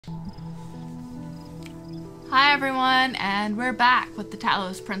Hi everyone, and we're back with the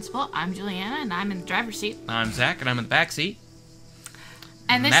Talos principle. I'm Juliana, and I'm in the driver's seat. I'm Zach, and I'm in the back seat.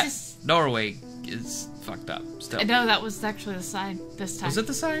 And that doorway is fucked up still. No, that was actually the sign this time. Was it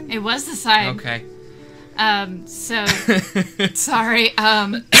the sign? It was the sign. Okay. So sorry.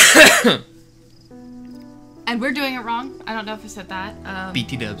 And we're doing it wrong. I don't know if I said that.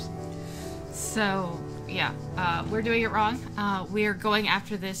 BT dubs. So yeah, we're doing it wrong. We are going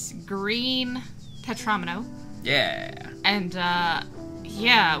after this green tetromino. Yeah. And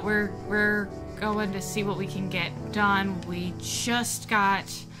yeah, we're going to see what we can get done. We just got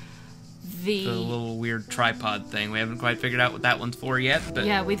the little weird tripod thing. We haven't quite figured out what that one's for yet, but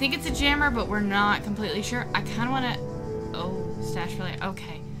yeah, we think it's a jammer, but we're not completely sure. I kind of want to. Oh, stash relay.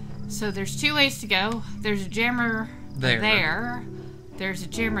 Okay, so there's two ways to go. There's a jammer there. There's a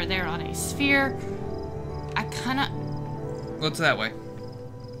jammer there on a sphere. I kind of. What's that way?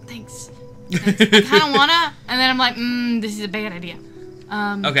 Thanks. I kind of wanna, and then I'm like, this is a bad idea.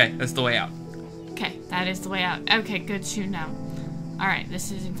 Okay, that's the way out. Okay, that is the way out. Okay, good to know. All right,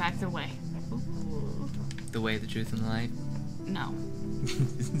 this is in fact the way. Ooh. The way, the truth, and the light. No.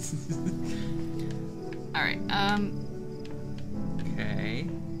 All right. Okay.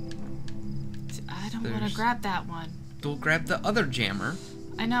 I don't want to grab that one. We'll grab the other jammer.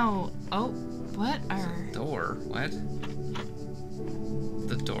 I know. Oh, what are? Door. What?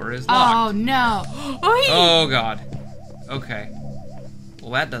 The door is locked. Oh no! Oh god. Okay.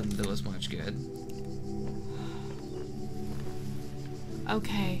 Well, that doesn't do us much good.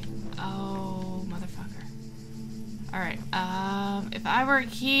 Okay. Oh, motherfucker. Alright, if I were a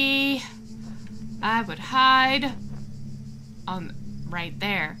key, I would hide on right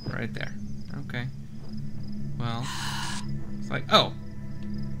there. Right there. Okay. Well, it's like, oh.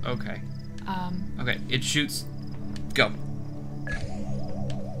 Okay. Okay, it shoots. Go.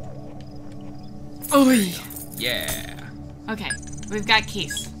 Oh, yeah. Okay, we've got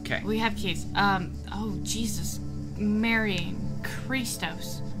keys. Okay. We have keys. Oh, Jesus. Mary and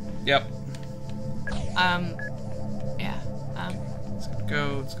Christos. Yep. Yeah. It's gonna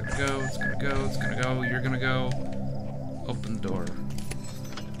go, it's gonna go, it's gonna go, it's gonna go, you're gonna go. Open the door.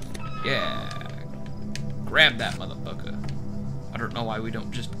 Yeah. Grab that motherfucker. I don't know why we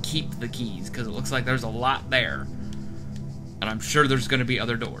don't just keep the keys, because it looks like there's a lot there. And I'm sure there's gonna be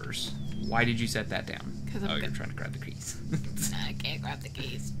other doors. Why did you set that down? Oh, you're trying to grab the keys. I can't grab the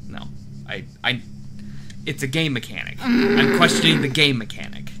keys. No. It's a game mechanic. I'm questioning the game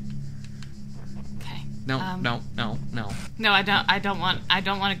mechanic. Okay. No, no. No, I don't want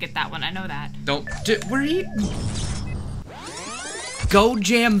to get that one. I know that. Where are you? Go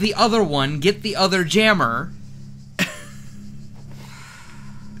jam the other one, get the other jammer.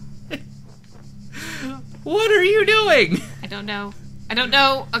 What are you doing? I don't know.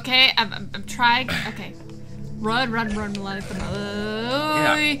 Okay, I'm trying. Okay. Run like the mother.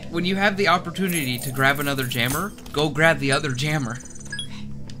 Yeah. When you have the opportunity to grab another jammer, go grab the other jammer. Okay.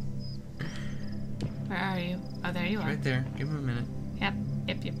 Where are you? Oh, there you are. Right there. Give him a minute. Yep.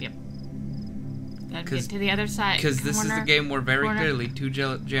 Gotta get to the other side. Because this is the game where very clearly two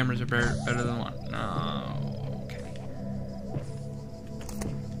jammers are better than one. No. Okay.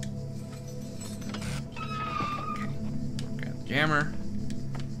 Grab the jammer.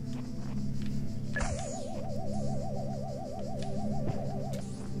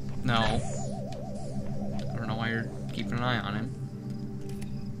 No. I don't know why you're keeping an eye on him.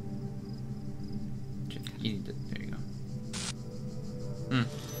 You need to. There you go.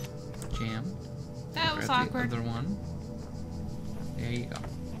 Jam. That was Grab awkward. The other one. There you go.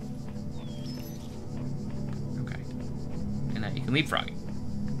 Okay. And now you can leapfrog it,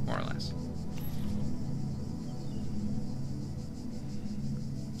 more or less.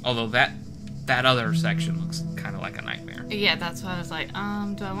 Although that other section looks kind of like a nightmare. Yeah, that's what I was like. Do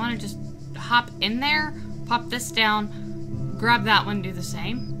I want to just hop in there, pop this down, grab that one, do the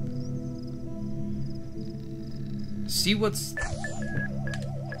same? See what's...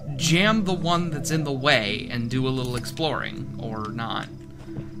 Jam the one that's in the way and do a little exploring, or not.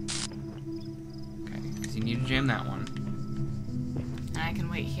 Okay, because you need to jam that one. And I can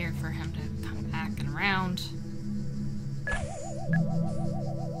wait here for him to come back and around.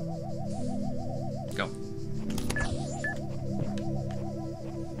 Go.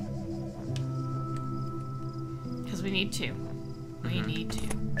 Because we need to. We need to.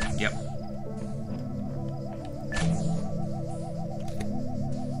 Yep.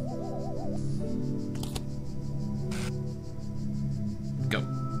 Go.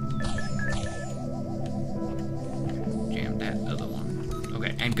 Jam that other one.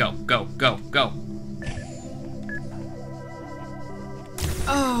 Okay, and go, go, go, go.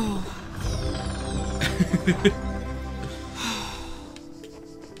 Oh. Oh.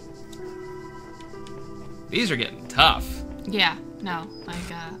 These are getting tough. Yeah, no, like,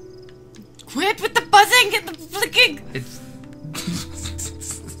 quit with the buzzing and the flicking! It's...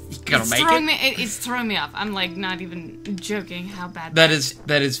 you gotta make it? It's throwing me off. I'm, like, not even joking how bad that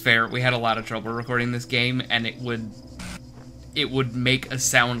is fair. We had a lot of trouble recording this game, and it would make a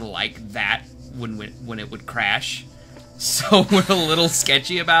sound like that when it would crash. So we're a little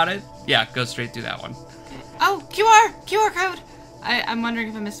sketchy about it. Yeah, go straight through that one. Oh, QR code! I'm wondering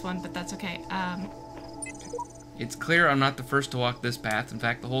if I missed one, but that's okay. It's clear I'm not the first to walk this path. In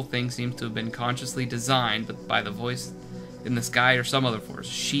fact, the whole thing seems to have been consciously designed by the voice in the sky or some other force.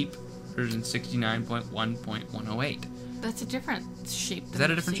 Sheep, version 69.1.108. That's a different sheep. Is that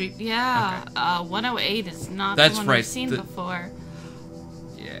a different sheep? Yeah. Okay. 108 is not That's the one right. we've seen before.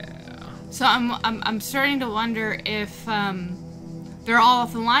 Yeah. So I'm starting to wonder if they're all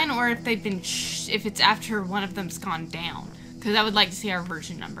off the line, or if they've been if it's after one of them's gone down. Because I would like to see our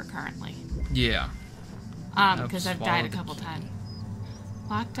version number currently. Yeah. Because I've died a couple times.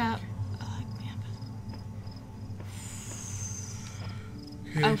 Locked up.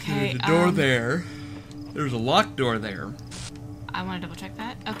 Okay. There's a door there. There's a locked door there. I want to double check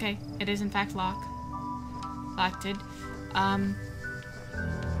that. Okay, it is in fact locked.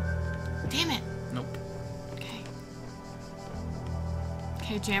 Damn it. Nope. Okay.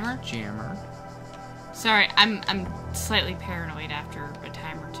 Okay, jammer. Jammer. Sorry, I'm slightly paranoid after a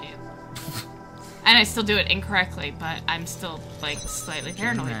time or two. And I still do it incorrectly, but I'm still, like, slightly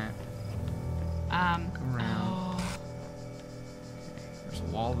paranoid. Go around. Oh. There's a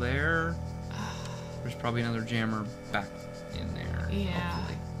wall there. There's probably another jammer back in there. Yeah.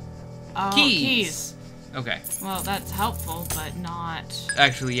 Hopefully. Oh, keys. Okay. Well, that's helpful, but not...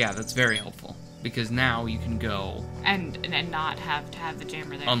 Actually, yeah, that's very helpful. Because now you can go... And not have to have the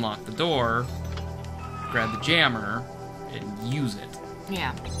jammer there. Unlock the door, grab the jammer, and use it.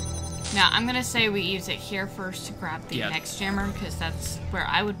 Yeah. Now, I'm going to say we use it here first to grab the next jammer, because that's where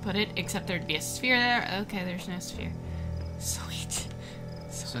I would put it, except there'd be a sphere there. Okay, there's no sphere. Sweet.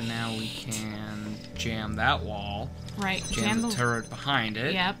 So now we can jam that wall. Right. Jam the turret behind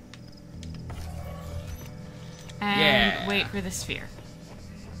it. Yep. And wait for the sphere.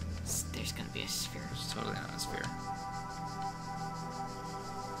 There's going to be a sphere. There's totally not a sphere.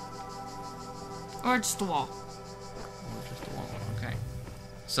 Or just a wall. Or just a wall. Okay.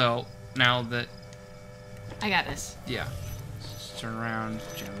 So... Now that... I got this. Yeah. Just turn around,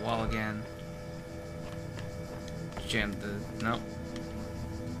 jam the wall again. Jam the... No.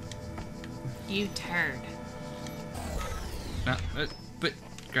 You turd. No, but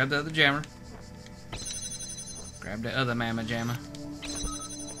grab the other jammer. Grab the other mama jammer.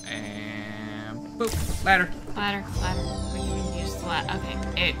 And... Boop. Ladder. Ladder. We can use the ladder. Okay.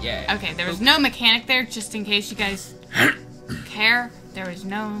 Yeah. Okay, there was no mechanic there, just in case you guys care. There was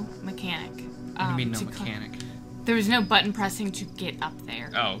no mechanic. What do you mean no mechanic? There was no button pressing to get up there.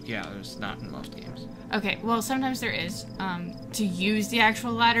 Oh, yeah, there's not in most games. Okay, well, sometimes there is. To use the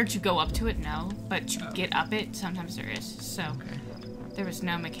actual ladder, to go up to it, no. But to get up it, sometimes there is. So, there was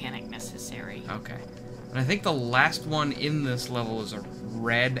no mechanic necessary. Okay. And I think the last one in this level is a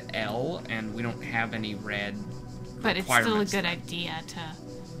red L, and we don't have any red But it's still a good idea to...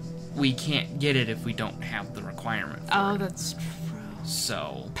 We can't get it if we don't have the requirement for Oh, it. that's true.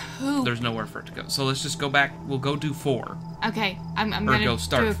 So, there's nowhere for it to go. So let's just go back. We'll go do 4. Okay, I'm gonna go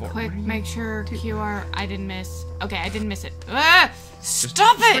start do a 4. quick, make sure QR, I didn't miss. Okay, I didn't miss it. Ah!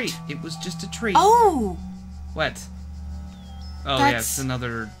 Stop it! It was just a tree. Oh! What? Oh, yeah, it's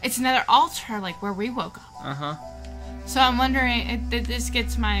another... It's another altar, like where we woke up. Uh-huh. So I'm wondering, this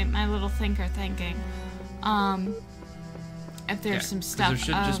gets my little thinker thinking. If there's some stuff. There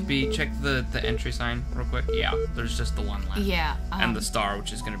should just be, check the entry sign real quick. Yeah, there's just the one left. Yeah. And the star,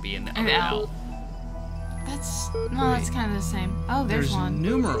 which is going to be in the other L. That's kind of the same. Oh, there's one.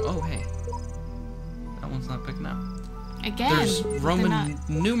 Numeral. Oh, hey. That one's not picking up. Again. There's Roman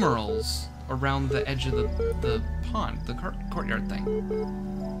numerals around the edge of the pond, the courtyard thing.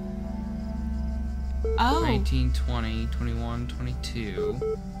 Oh. 19, 20, 21,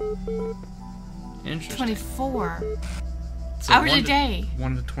 22. Interesting. 24. So hours a day.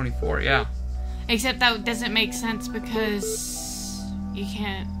 1 to 24, yeah. Except that doesn't make sense because you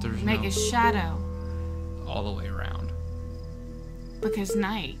can't make a shadow. All the way around. Because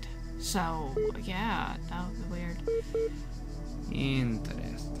night. So, yeah, that would be weird.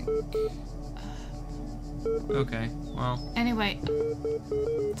 Interesting. Okay, well. Anyway,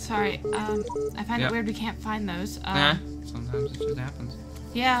 sorry, I find it weird we can't find those. Sometimes it just happens.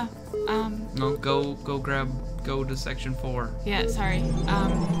 Yeah. No, go to section 4. Yeah, sorry.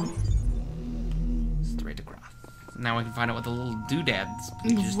 Straight across. Now we can find out what the little doodads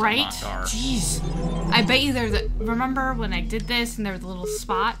we just Right? unlocked are. Jeez. I bet you they're the... Remember when I did this and there were the little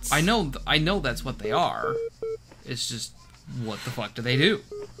spots? I know that's what they are. It's just, what the fuck do they do?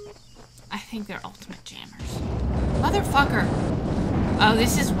 I think they're ultimate jammers. Motherfucker. Oh,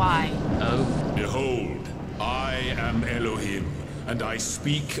 this is why. Oh. Behold, I am Elohim, and I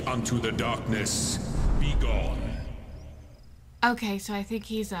speak unto the darkness. Be gone. Okay, so I think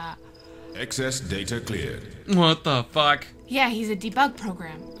he's a... Excess data cleared. What the fuck? Yeah, he's a debug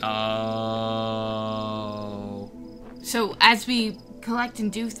program. Oh. So as we collect and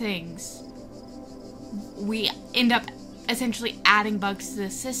do things, we end up essentially adding bugs to the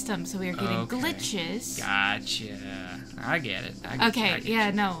system, so we are getting glitches. Gotcha. I get it.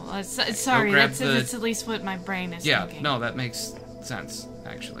 Yeah, no. Sorry, that's at least what my brain is thinking. Yeah, no, that makes sense,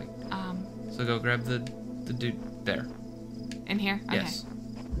 actually. So go grab the dude there. In here? Okay. Yes.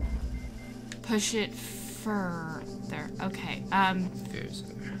 Push it further. Okay. There's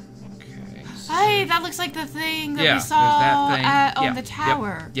okay. So Hey, that looks like the thing that yeah, we saw that thing. on the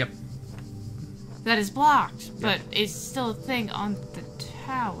tower. Yep. That is blocked, but it's still a thing on the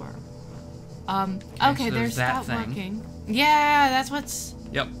tower. Okay, so there's that that thing. working. Yeah, that's what's...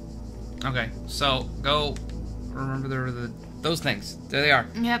 Yep. Okay, so go. Remember there were those things. There they are.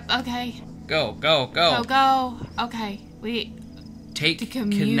 Yep, okay. Go. Go. Okay, we... Take To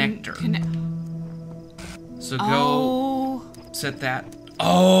connector. So go Oh. set that.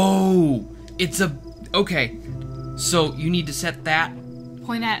 Oh, it's a okay. So you need to set that.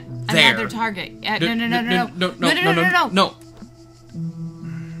 Point at There. another target. No. No.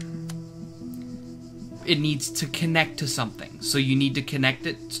 It needs to connect to something. So you need to connect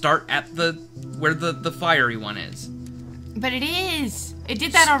it. Start at where the fiery one is. But it is. It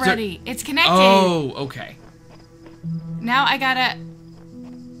did that already. It's connected. Oh, okay. Now I gotta...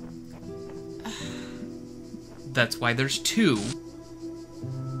 That's why there's two.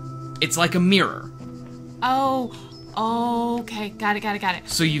 It's like a mirror. Oh, okay. Got it.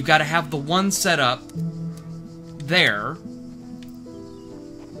 So you've got to have the one set up there.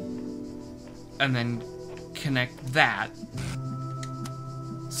 And then connect that.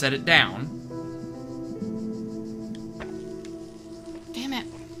 Set it down. Damn it.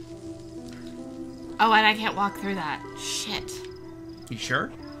 Oh, and I can't walk through that. Shit. You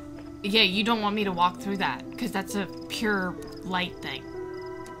sure? Yeah, you don't want me to walk through that, because that's a pure light thing.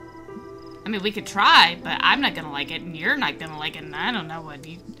 I mean, we could try, but I'm not gonna like it, and you're not gonna like it, and I don't know what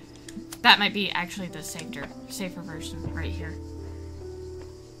you... That might be actually the safer version right here.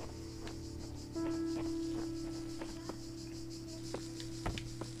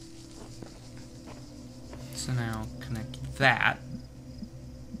 So now connect that.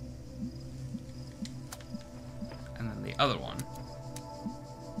 And then the other one.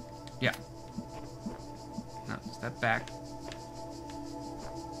 Yeah. Now step back.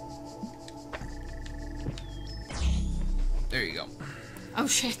 There you go. Oh,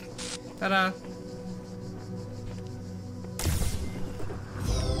 shit. Ta-da!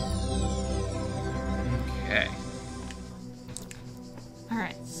 Okay.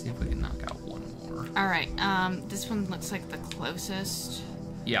 Alright. Let's see if we can knock out one more. Alright, this one looks like the closest.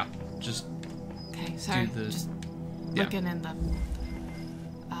 Yeah, just Okay, sorry. Just looking in the...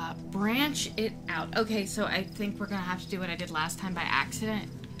 branch it out. Okay, so I think we're gonna have to do what I did last time by accident,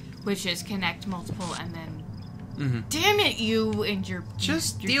 which is connect multiple and then... Damn it, you and your...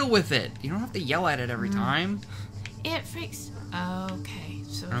 Just deal with it. You don't have to yell at it every time. It freaks... Okay,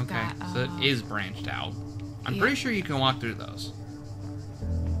 so we've got... so it is branched out. I'm pretty sure you can walk through those.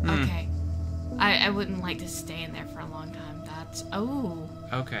 Okay. I wouldn't like to stay in there for a long time. That's... Oh.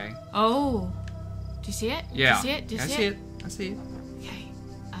 Okay. Oh. Do you see it? Yeah. Do you see it? Do you I see see it? it. I see it. Okay.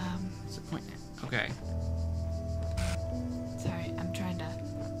 What's the point? Okay. Sorry, I'm trying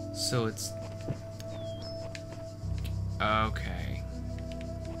to... So it's... Okay.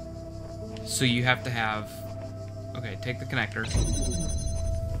 So you have to have... Okay, take the connector.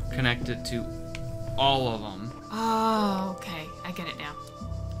 Connect it to all of them. Oh, okay. I get it now.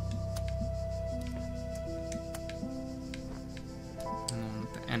 And then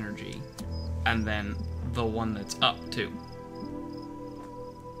with the energy. And then the one that's up, too.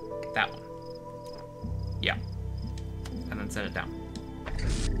 That one. Yeah. And then set it down.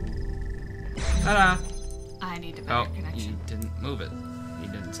 Ta-da! I need a better You connection. didn't move it. You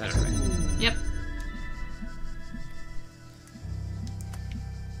didn't set it right. Yep.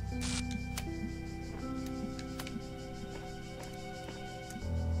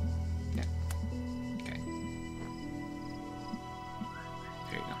 Yeah. Okay.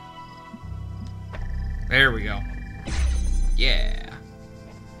 There we go. Yeah.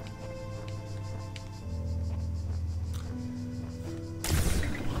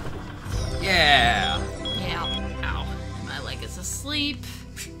 Yeah. Yeah. Ow. My leg is asleep.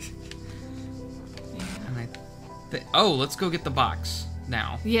 And oh, let's go get the box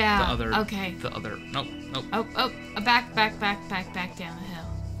now. Yeah. The other. Okay. The other. Nope. Nope. Oh. Back down the hill.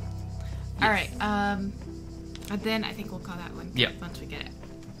 Yes. All right. Then I think we'll call that one. Yep. Once we get it.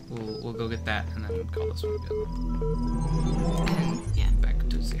 We'll go get that and then call this one good. And yeah. Back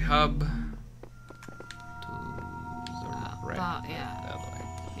to the hub. To the right. Yeah. The other way.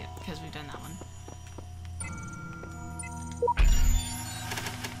 Yeah, because we've done that one.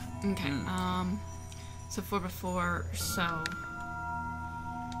 Okay. So 4x4. So.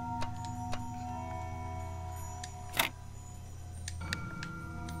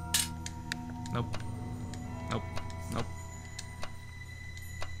 Nope. Nope. Nope.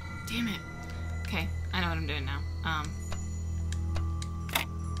 Damn it. Okay, I know what I'm doing now.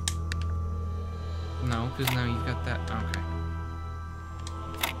 No, because now you've got that. Okay.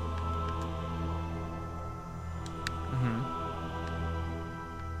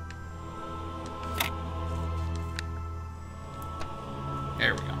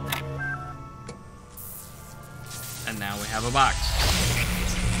 There we go. And now we have a box.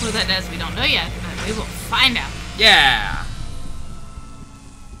 What that does, we don't know yet, but we will find out. Yeah!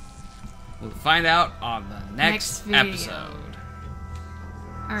 We'll find out on the next video. episode.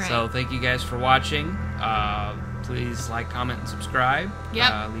 Alright. So thank you guys for watching. Please like, comment, and subscribe.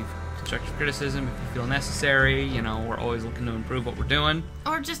 Yep. Leave constructive criticism if you feel necessary. You know, we're always looking to improve what we're doing.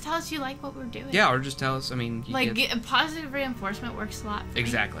 Or just tell us you like what we're doing. Yeah, or just tell us. I mean, positive reinforcement works a lot for me.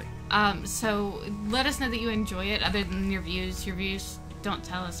 Exactly. So let us know that you enjoy it. Other than your views don't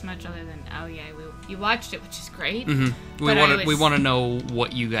tell us much. Other than you watched it, which is great. Mm-hmm. We want to know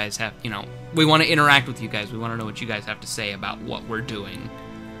what you guys have. You know, we want to interact with you guys. We want to know what you guys have to say about what we're doing,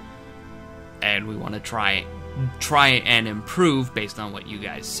 and we want to try and improve based on what you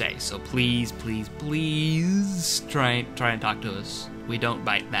guys say. So please try and talk to us. We don't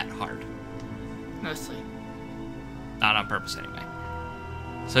bite that hard. Mostly. Not on purpose, anyway.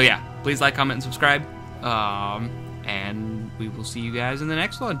 So yeah, please like, comment, and subscribe. And we will see you guys in the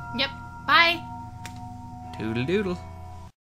next one. Yep. Bye. Toodle doodle.